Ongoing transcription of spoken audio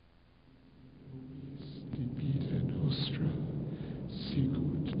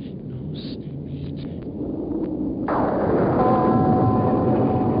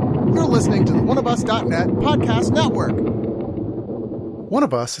listening to the oneofus.net podcast network. One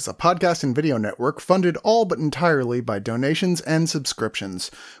of Us is a podcast and video network funded all but entirely by donations and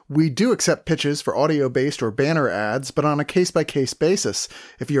subscriptions. We do accept pitches for audio-based or banner ads, but on a case-by-case basis.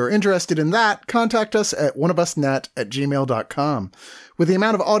 If you are interested in that, contact us at oneofusnet@gmail.com. With the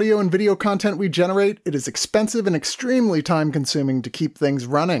amount of audio and video content we generate, it is expensive and extremely time-consuming to keep things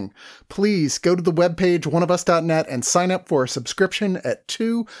running. Please go to the webpage oneofus.net and sign up for a subscription at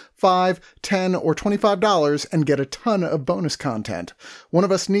 $2, $5, $10, or $25 and get a ton of bonus content. One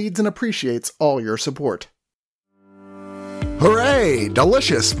of Us needs and appreciates all your support. Hooray!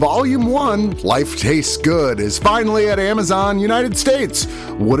 Delicious Volume 1, Life Tastes Good, is finally at Amazon United States.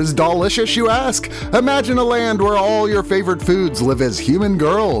 What is Delicious, you ask? Imagine a land where all your favorite foods live as human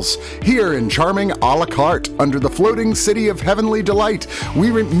girls. Here in charming a la carte, under the floating city of heavenly delight, we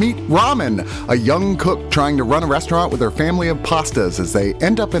meet Ramen, a young cook trying to run a restaurant with her family of pastas as they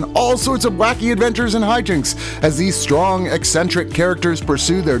end up in all sorts of wacky adventures and hijinks as these strong, eccentric characters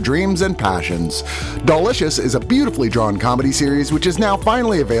pursue their dreams and passions. Delicious is a beautifully drawn comedy series which is now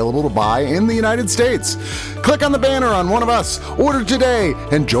finally available to buy in the United States. Click on the banner on One of Us, order today,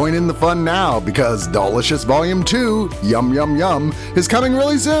 and join in the fun now because Delicious Volume 2, Yum Yum Yum, is coming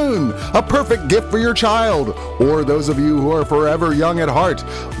really soon. A perfect gift for your child, or those of you who are forever young at heart.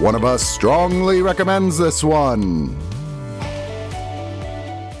 One of Us strongly recommends this one.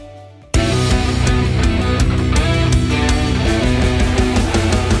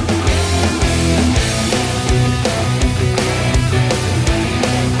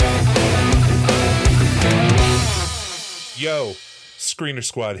 Yo, Screener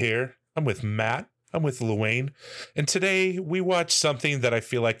Squad here. I'm with Matt. I'm with Luane. And today we watched something that I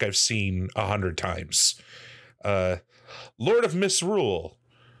feel like I've seen 100 times. Lord of Misrule.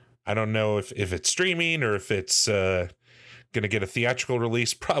 I don't know if it's streaming or if it's going to get a theatrical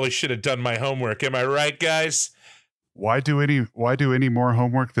release. Probably should have done my homework. Am I right, guys? Why do any more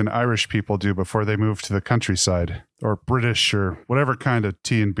homework than Irish people do before they move to the countryside? Or British or whatever kind of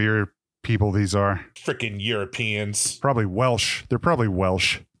tea and beer people these are. Freaking Europeans. Probably Welsh. They're probably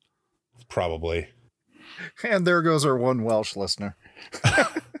Welsh. Probably. And there goes our one Welsh listener.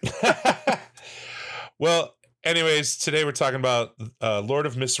 Well, anyways, today we're talking about Lord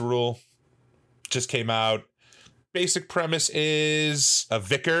of Misrule. Just came out. Basic premise is a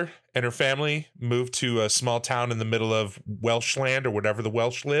vicar and her family moved to a small town in the middle of Welshland or whatever the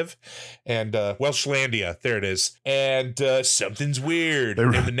Welsh live. And Welshlandia, there it is. And something's weird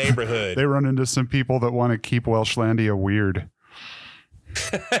in the neighborhood. They run into some people that want to keep Welshlandia weird.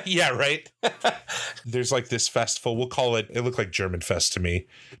 Yeah, right. There's like this festival. We'll call it looked like German Fest to me,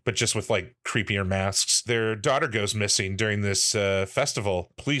 but just with like creepier masks. Their daughter goes missing during this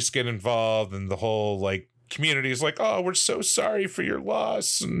festival. Police get involved and the whole like community is like, oh, we're so sorry for your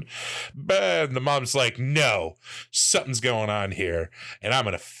loss. And the mom's like, no, something's going on here and I'm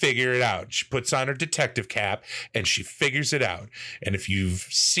going to figure it out. She puts on her detective cap and she figures it out. And if you've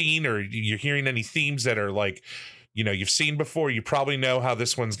seen or you're hearing any themes that are like, you know, you've seen before, you probably know how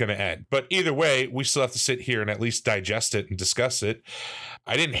this one's going to end. But either way, we still have to sit here and at least digest it and discuss it.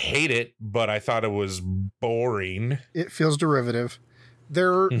 I didn't hate it, but I thought it was boring. It feels derivative.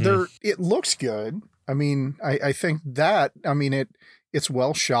 It looks good. I mean, I think that, I mean, it's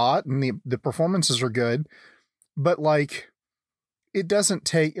well shot and the performances are good, but like, it doesn't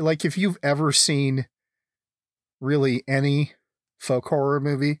take, like, if you've ever seen really any folk horror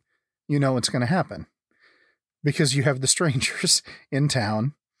movie, you know what's going to happen because you have the strangers in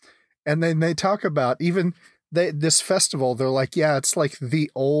town. And then they talk about this festival. They're like, yeah, it's like the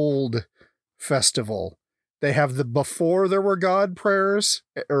old festival. They have the before there were God prayers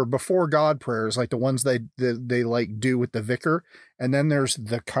or before God prayers, like the ones they like do with the vicar. And then there's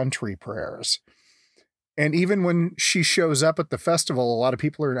the country prayers. And even when she shows up at the festival, a lot of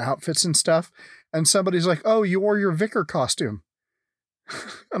people are in outfits and stuff. And somebody's like, oh, you wore your vicar costume.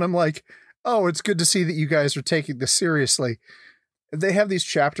 And I'm like, oh, it's good to see that you guys are taking this seriously. They have these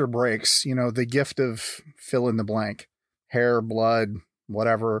chapter breaks, you know, the gift of fill in the blank, hair, blood,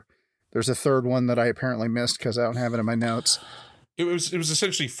 whatever. There's a third one that I apparently missed because I don't have it in my notes. It was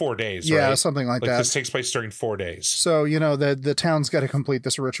essentially 4 days, yeah, right? Something like that. This takes place during 4 days. So, you know, the town's got to complete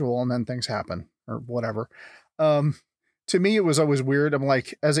this ritual and then things happen or whatever. To me, it was always weird. I'm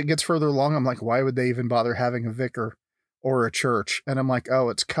like, as it gets further along, I'm like, why would they even bother having a vicar or a church? And I'm like, oh,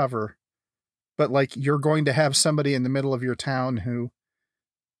 it's cover. But like, you're going to have somebody in the middle of your town who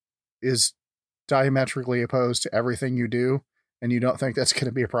is diametrically opposed to everything you do. And you don't think that's going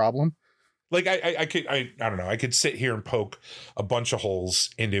to be a problem? Like I don't know. I could sit here and poke a bunch of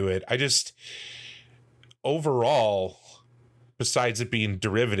holes into it. I just overall, besides it being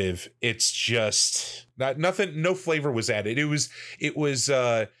derivative, it's just nothing. No flavor was added. It was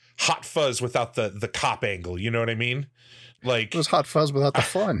Hot Fuzz without the cop angle. You know what I mean? Like, it was Hot Fuzz without the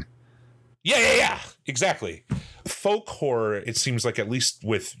fun. Yeah, exactly. Folk horror, it seems like, at least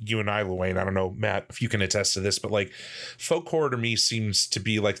with you and I, Luane, I don't know, Matt, if you can attest to this, but like folk horror to me seems to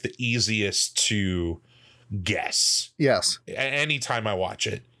be like the easiest to guess. Yes. Anytime I watch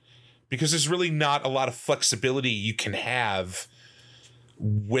it, because there's really not a lot of flexibility you can have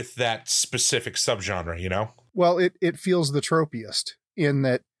with that specific subgenre, you know? Well, it feels the tropiest in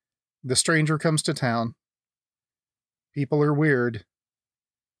that the stranger comes to town, people are weird,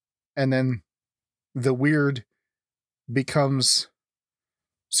 and then the weird becomes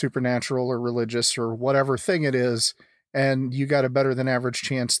supernatural or religious or whatever thing it is, and you got a better than average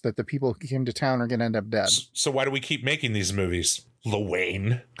chance that the people who came to town are going to end up dead. So why do we keep making these movies,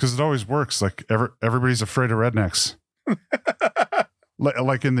 Luane? Because it always works. Like everybody's afraid of rednecks.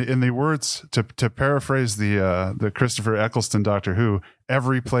 Like in the words to paraphrase the Christopher Eccleston Doctor Who,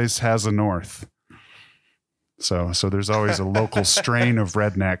 every place has a north. So there's always a local strain of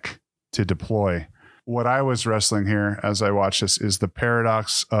redneck to deploy. What I was wrestling here as I watch this is the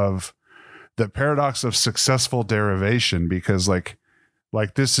paradox of successful derivation, because like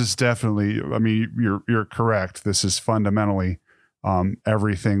this is definitely, I mean, you're correct. This is fundamentally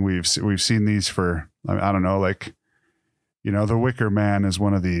everything we've seen these for. I don't know, like, you know, The Wicker Man is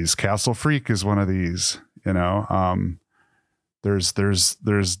one of these. Castle Freak is one of these. You know,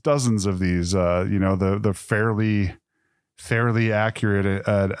 there's dozens of these. You know, the fairly accurate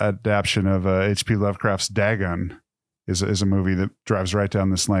adaptation of H.P. Lovecraft's Dagon is a movie that drives right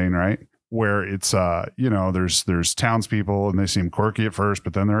down this lane, right? Where it's you know, there's townspeople and they seem quirky at first,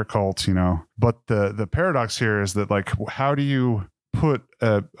 but then they're a cult, you know. But the paradox here is that, like, how do you put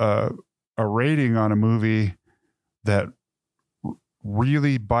a rating on a movie that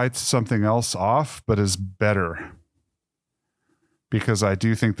really bites something else off but is better? Because I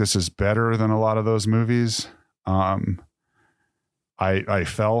do think this is better than a lot of those movies. I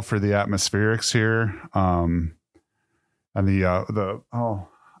fell for the atmospherics here. And I'm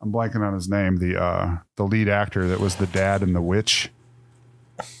blanking on his name. The lead actor that was the dad in The Witch.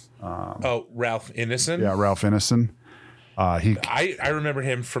 Ralph Ineson. Yeah, Ralph Ineson. I remember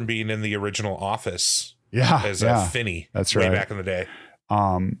him from being in the original Office. Yeah, as Finney. That's way right. Back in the day.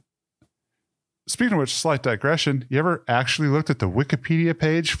 Speaking of which, slight digression. You ever actually looked at the Wikipedia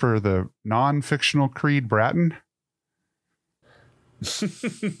page for the non-fictional Creed Bratton?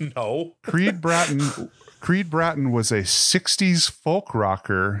 No. Creed Bratton was a 60s folk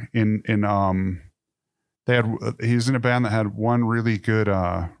rocker he was in a band that had one really good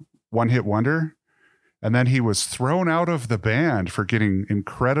one-hit wonder, and then he was thrown out of the band for getting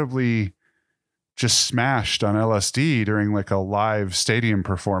incredibly just smashed on LSD during like a live stadium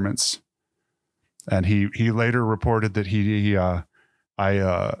performance. And he later reported that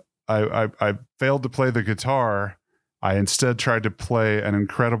I failed to play the guitar. I instead tried to play an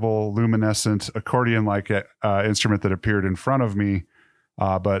incredible luminescent accordion-like instrument that appeared in front of me.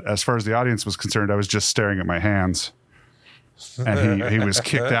 But as far as the audience was concerned, I was just staring at my hands. And he was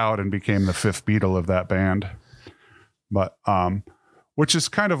kicked out and became the fifth Beatle of that band. But which is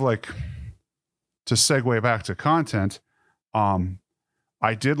kind of like, to segue back to content,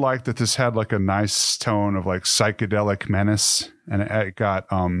 I did like that this had like a nice tone of like psychedelic menace, and it got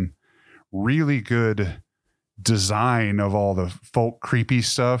really good design of all the folk creepy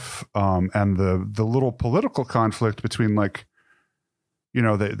stuff, and the little political conflict between, like, you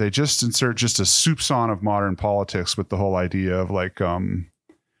know, they just insert just a soupçon of modern politics with the whole idea of like,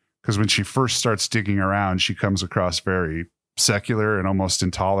 because when she first starts digging around, she comes across very secular and almost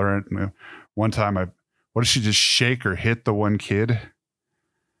intolerant. And one time, what does she just shake or hit the one kid?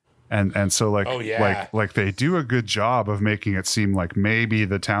 And so like, oh, yeah. like they do a good job of making it seem like maybe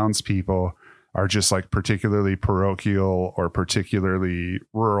the townspeople are just like particularly parochial or particularly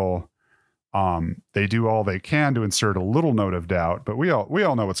rural. They do all they can to insert a little note of doubt, but we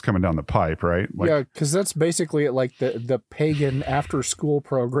all know what's coming down the pipe, right? Like, yeah, because that's basically like the pagan after school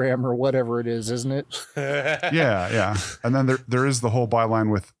program or whatever it is, isn't it? yeah. And then there is the whole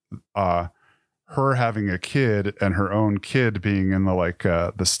byline with her having a kid and her own kid being in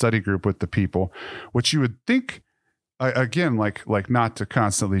the the study group with the people, which you would think, again, like not to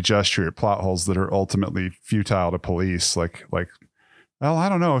constantly gesture at plot holes that are ultimately futile to police. Like, well, I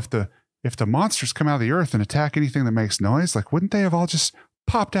don't know, if the monsters come out of the earth and attack anything that makes noise, like, wouldn't they have all just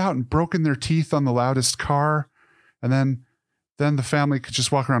popped out and broken their teeth on the loudest car? And then the family could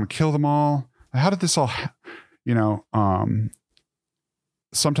just walk around and kill them all. How did this all,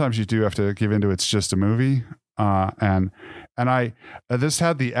 sometimes you do have to give into it's just a movie. And I this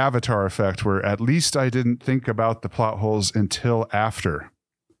had the Avatar effect where at least I didn't think about the plot holes until after.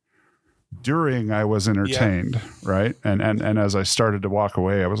 During, I was entertained, right? And as I started to walk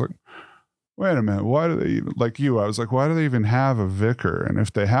away, I was like, wait a minute, why do they even, like you, I was like, why do they even have a vicar? And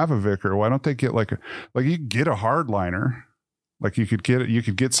if they have a vicar, why don't they get like you could get a hardliner, like you could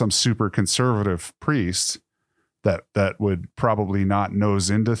get some super conservative priest that would probably not nose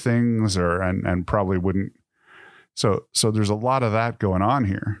into things and probably wouldn't. So there's a lot of that going on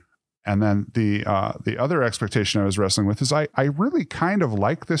here. And then the other expectation I was wrestling with is I really kind of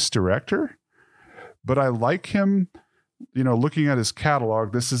like this director, but I like him, looking at his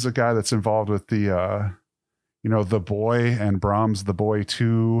catalog. This is a guy that's involved with the The Boy and Brahms' The Boy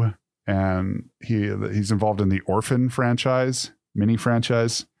 2. And he's involved in the Orphan franchise, mini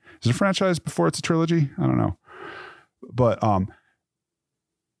franchise. Is it a franchise before it's a trilogy? I don't know. But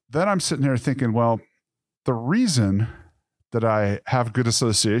then I'm sitting there thinking, well, the reason that I have good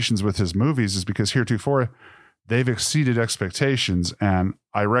associations with his movies is because heretofore they've exceeded expectations. And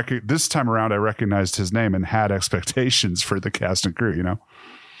this time around, I recognized his name and had expectations for the cast and crew,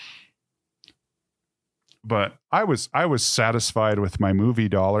 But I was satisfied with my movie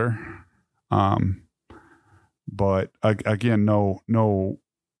dollar. But again, no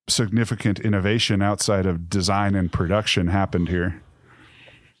significant innovation outside of design and production happened here.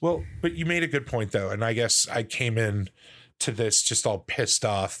 Well, but you made a good point though. And I guess I came in to this just all pissed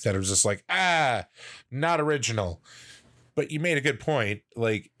off that it was just like, not original. But you made a good point.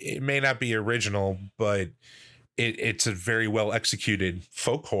 Like, it may not be original, but it's a very well executed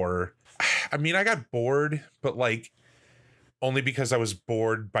folk horror. I mean, I got bored, but like only because I was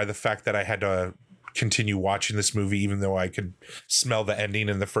bored by the fact that I had to continue watching this movie, even though I could smell the ending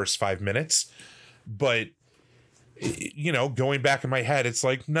in the first 5 minutes. But going back in my head, it's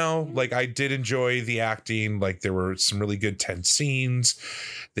like, no, like I did enjoy the acting. Like there were some really good tense scenes.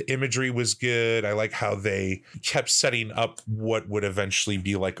 The imagery was good. I like how they kept setting up what would eventually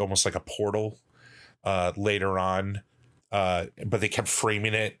be like almost like a portal later on. But they kept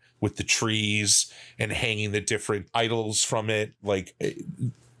framing it with the trees and hanging the different idols from it. Like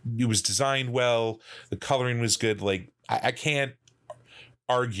it was designed well. The coloring was good. Like I can't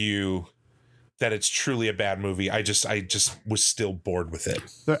argue that it's truly a bad movie. I just was still bored with it.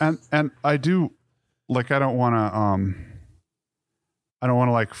 And I do, like, I don't want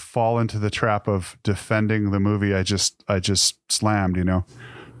to like fall into the trap of defending the movie I just slammed,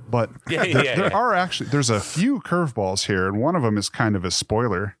 but there's a few curveballs here. And one of them is kind of a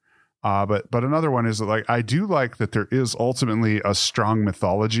spoiler. But another one is that, like, I do like that there is ultimately a strong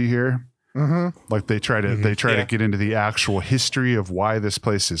mythology here. Mm-hmm. Like they try to get into the actual history of why this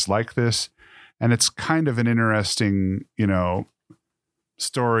place is like this. And it's kind of an interesting,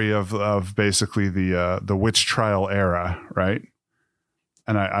 story of basically the witch trial era, right?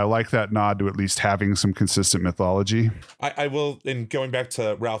 And I like that nod to at least having some consistent mythology. I will, and going back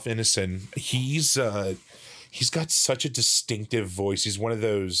to Ralph Ineson, he's got such a distinctive voice. He's one of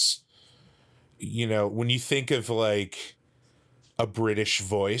those, when you think of like a British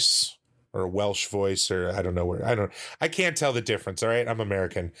voice or a Welsh voice, or I don't know I can't tell the difference. All right. I'm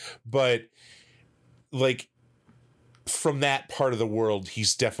American, but like from that part of the world,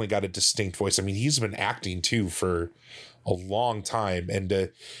 he's definitely got a distinct voice. I mean, he's been acting too for a long time, and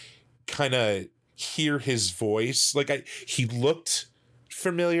to kind of hear his voice, like he looked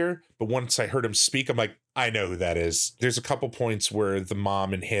familiar, but once I heard him speak, I'm like, I know who that is. There's a couple points where the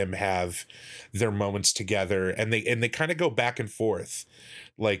mom and him have their moments together, and they kind of go back and forth.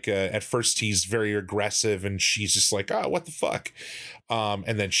 Like at first he's very aggressive and she's just like, oh, what the fuck?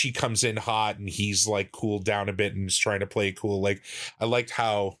 And then she comes in hot and he's like cooled down a bit and is trying to play cool. Like I liked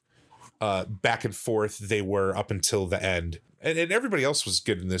how back and forth they were up until the end. And everybody else was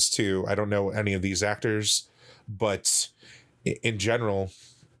good in this too. I don't know any of these actors, but in general,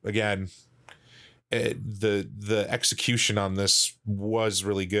 again, the execution on this was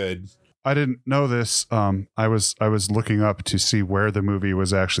really good. I didn't know this. I was looking up to see where the movie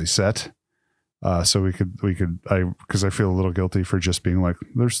was actually set. So we could, because I feel a little guilty for just being like,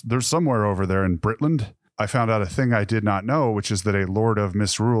 there's somewhere over there in Britland. I found out a thing I did not know, which is that a Lord of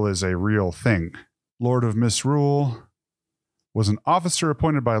Misrule is a real thing. Lord of Misrule was an officer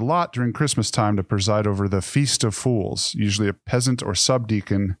appointed by lot during Christmas time to preside over the Feast of Fools, usually a peasant or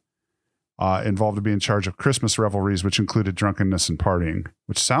subdeacon involved to be in charge of Christmas revelries, which included drunkenness and partying,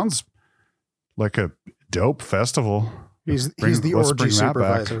 which sounds like a dope festival. He's the orgy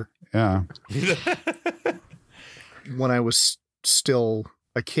supervisor. Yeah. When I was still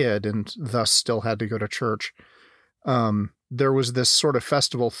a kid and thus still had to go to church, there was this sort of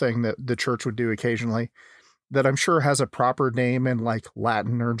festival thing that the church would do occasionally. that I'm sure has a proper name in like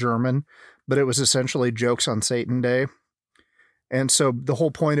Latin or German, but it was essentially Jokes on Satan Day. And so the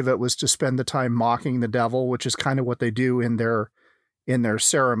whole point of it was to spend the time mocking the devil, which is kind of what they do in their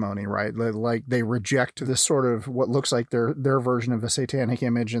ceremony, right? Like they reject this sort of what looks like their version of a satanic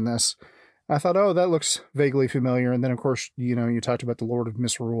image in this. I thought, oh, that looks vaguely familiar. And then, of course, you talked about the Lord of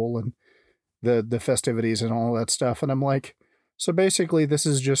Misrule and the festivities and all that stuff. And I'm like, so basically this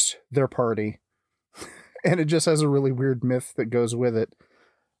is just their party. And it just has a really weird myth that goes with it.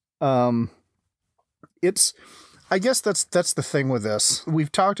 I guess that's the thing with this.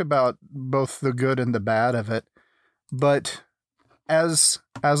 We've talked about both the good and the bad of it, but as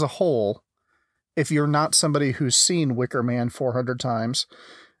a whole, if you're not somebody who's seen Wicker Man 400 times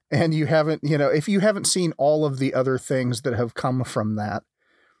and you haven't, if you haven't seen all of the other things that have come from that,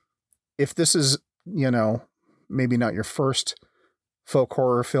 if this is, maybe not your first folk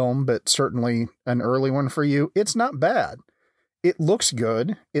horror film, but certainly an early one for you, it's not bad. It looks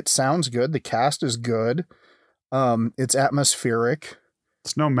good. It sounds good. The cast is good. It's atmospheric.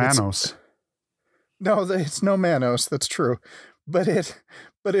 It's no Manos. It's no Manos. That's true. But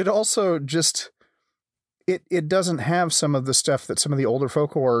it also just, it doesn't have some of the stuff that some of the older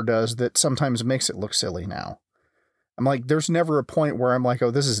folk horror does that sometimes makes it look silly now. I'm like, there's never a point where I'm like,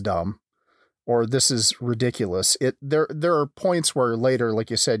 oh, this is dumb or this is ridiculous. There are points where later, like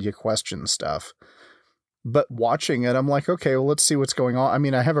you said, you question stuff. But watching it, I'm like, okay, well, let's see what's going on. I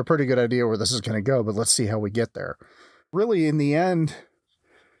mean, I have a pretty good idea where this is going to go, but let's see how we get there. Really, in the end,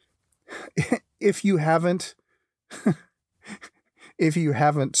 if you haven't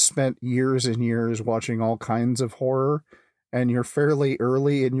spent years and years watching all kinds of horror and you're fairly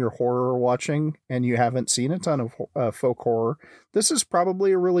early in your horror watching and you haven't seen a ton of folk horror, this is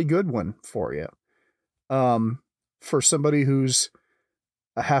probably a really good one for you. For somebody who's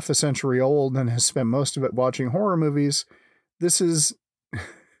a half a century old and has spent most of it watching horror movies, this is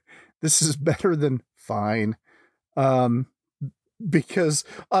better than fine. Because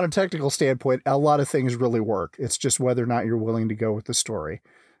on a technical standpoint, a lot of things really work. It's just whether or not you're willing to go with the story.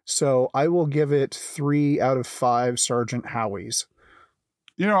 So I will give it 3 out of 5 Sergeant Howies.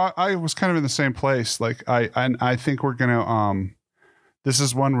 I was kind of in the same place. Like I think we're going to, this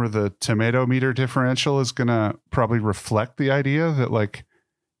is one where the tomato meter differential is going to probably reflect the idea that, like,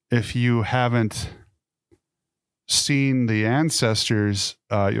 if you haven't seen The Ancestors,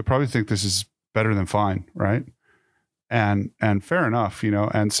 you'll probably think this is better than fine, right? And fair enough,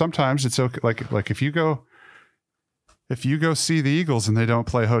 and sometimes it's okay. Like if you go see the Eagles and they don't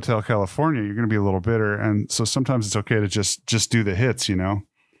play Hotel California, you're going to be a little bitter. And so sometimes it's okay to just do the hits,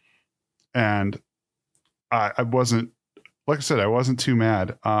 and I wasn't, like I said, I wasn't too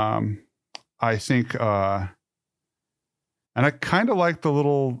mad. I think, and I kind of like the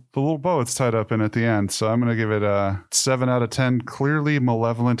little bow it's tied up in at the end. So I'm going to give it a 7 out of 10 clearly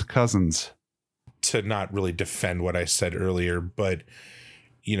malevolent cousins. To not really defend what I said earlier, but,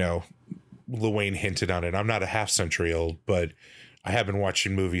 Luane hinted on it. I'm not a half century old, but I have been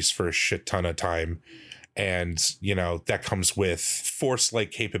watching movies for a shit ton of time. And, that comes with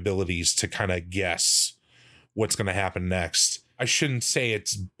Force-like capabilities to kind of guess what's going to happen next. I shouldn't say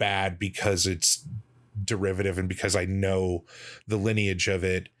it's bad because it's derivative and because I know the lineage of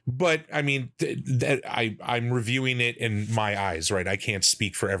it, but I mean I'm reviewing it in my eyes, right? I can't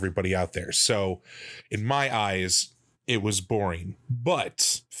speak for everybody out there. So in my eyes, it was boring,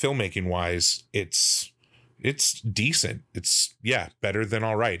 but filmmaking wise, it's decent. It's better than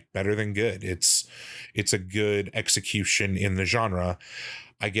all right, better than good. It's a good execution in the genre.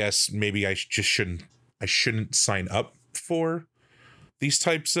 I guess maybe I shouldn't sign up for these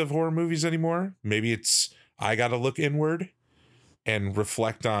types of horror movies anymore. Maybe I got to look inward and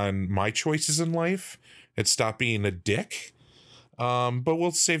reflect on my choices in life and stop being a dick. But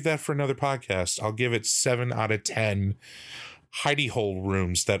we'll save that for another podcast. I'll give it 7 out of 10 hidey hole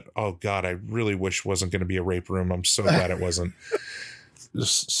rooms that, oh God, I really wish wasn't going to be a rape room. I'm so glad it wasn't.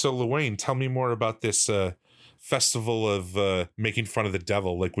 So Luane, tell me more about this festival of making fun of the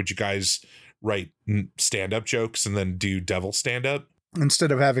devil. Like, would you guys write stand-up jokes and then do devil stand-up?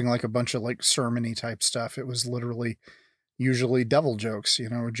 Instead of having like a bunch of like sermon-y type stuff, it was literally usually devil jokes,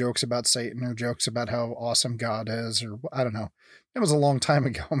 jokes about Satan or jokes about how awesome God is, or I don't know. It was a long time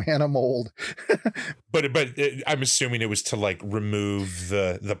ago, man. I'm old. but I'm assuming it was to like remove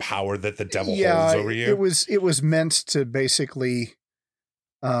the power that the devil holds over you. It was meant to basically,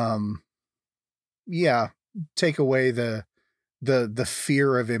 take away the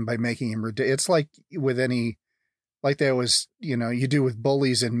fear of him by making him ridiculous. It's like with any, like they always, you do with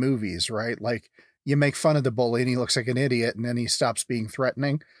bullies in movies, right? Like you make fun of the bully and he looks like an idiot and then he stops being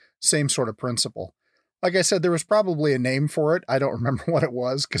threatening. Same sort of principle. like I said, there was probably a name for it. I don't remember what it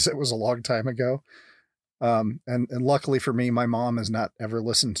was because it was a long time ago. And luckily for me, my mom has not ever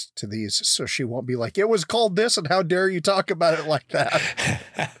listened to these, so she won't be like, it was called this, and how dare you talk about it like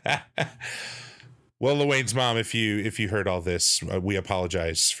that? Well, Luane's mom, if you heard all this, we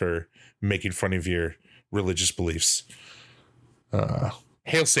apologize for making fun of your religious beliefs.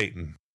 Hail Satan.